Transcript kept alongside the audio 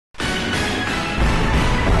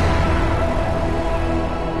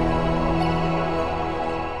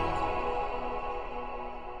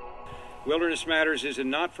Wilderness Matters is a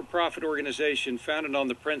not-for-profit organization founded on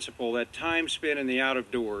the principle that time spent in the out of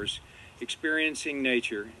doors, experiencing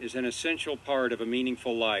nature, is an essential part of a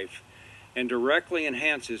meaningful life and directly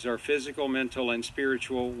enhances our physical, mental, and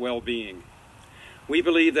spiritual well-being. We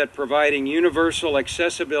believe that providing universal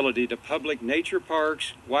accessibility to public nature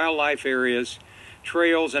parks, wildlife areas,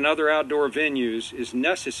 trails, and other outdoor venues is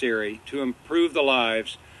necessary to improve the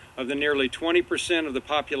lives of the nearly 20% of the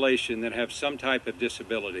population that have some type of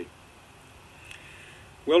disability.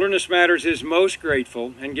 Wilderness Matters is most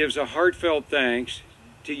grateful and gives a heartfelt thanks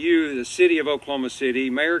to you, the City of Oklahoma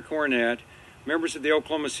City, Mayor Cornett, members of the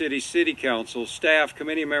Oklahoma City City Council, staff,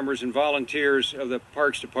 committee members, and volunteers of the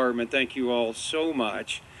Parks Department. Thank you all so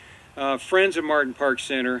much. Friends of Martin Park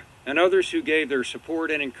Center, and others who gave their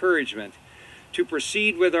support and encouragement to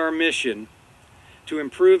proceed with our mission to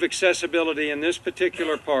improve accessibility in this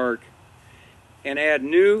particular park and add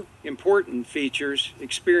new important features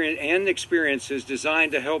and experiences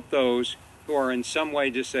designed to help those who are in some way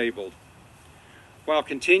disabled, while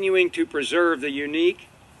continuing to preserve the unique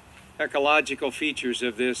ecological features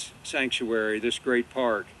of this sanctuary, this great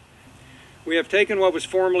park. We have taken what was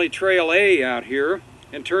formerly Trail A out here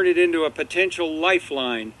and turned it into a potential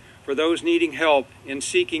lifeline for those needing help in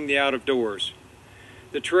seeking the out of doors.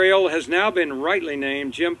 The trail has now been rightly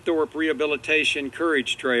named Jim Thorpe Rehabilitation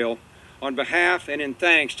Courage Trail on behalf and in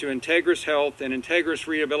thanks to Integris Health and Integris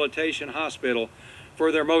Rehabilitation Hospital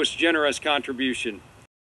for their most generous contribution.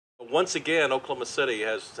 Once again, Oklahoma City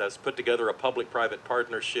has put together a public-private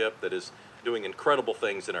partnership that is doing incredible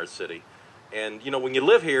things in our city. And you know, when you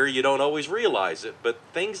live here, you don't always realize it, but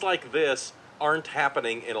things like this aren't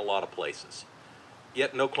happening in a lot of places.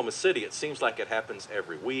 Yet in Oklahoma City, it seems like it happens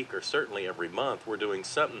every week or certainly every month. We're doing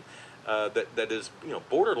something that is,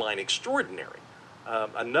 borderline extraordinary.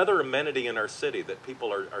 Another amenity in our city that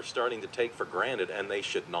people are starting to take for granted, and they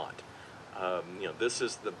should not. This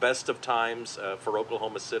is the best of times for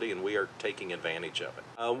Oklahoma City, and we are taking advantage of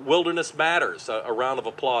it. Wilderness Matters, a round of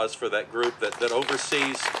applause for that group that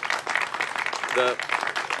oversees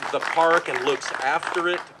the park and looks after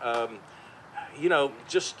it.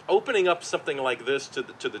 Just opening up something like this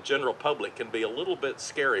to the general public can be a little bit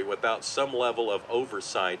scary without some level of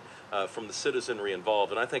oversight from the citizenry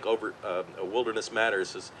involved. And I think Wilderness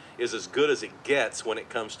Matters is as good as it gets when it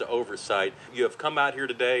comes to oversight. You have come out here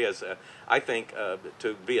today as, I think,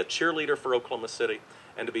 to be a cheerleader for Oklahoma City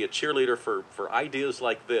and to be a cheerleader for ideas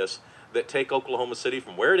like this that take Oklahoma City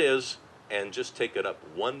from where it is and just take it up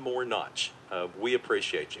one more notch. We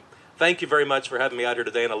appreciate you. Thank you very much for having me out here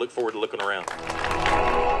today, and I look forward to looking around.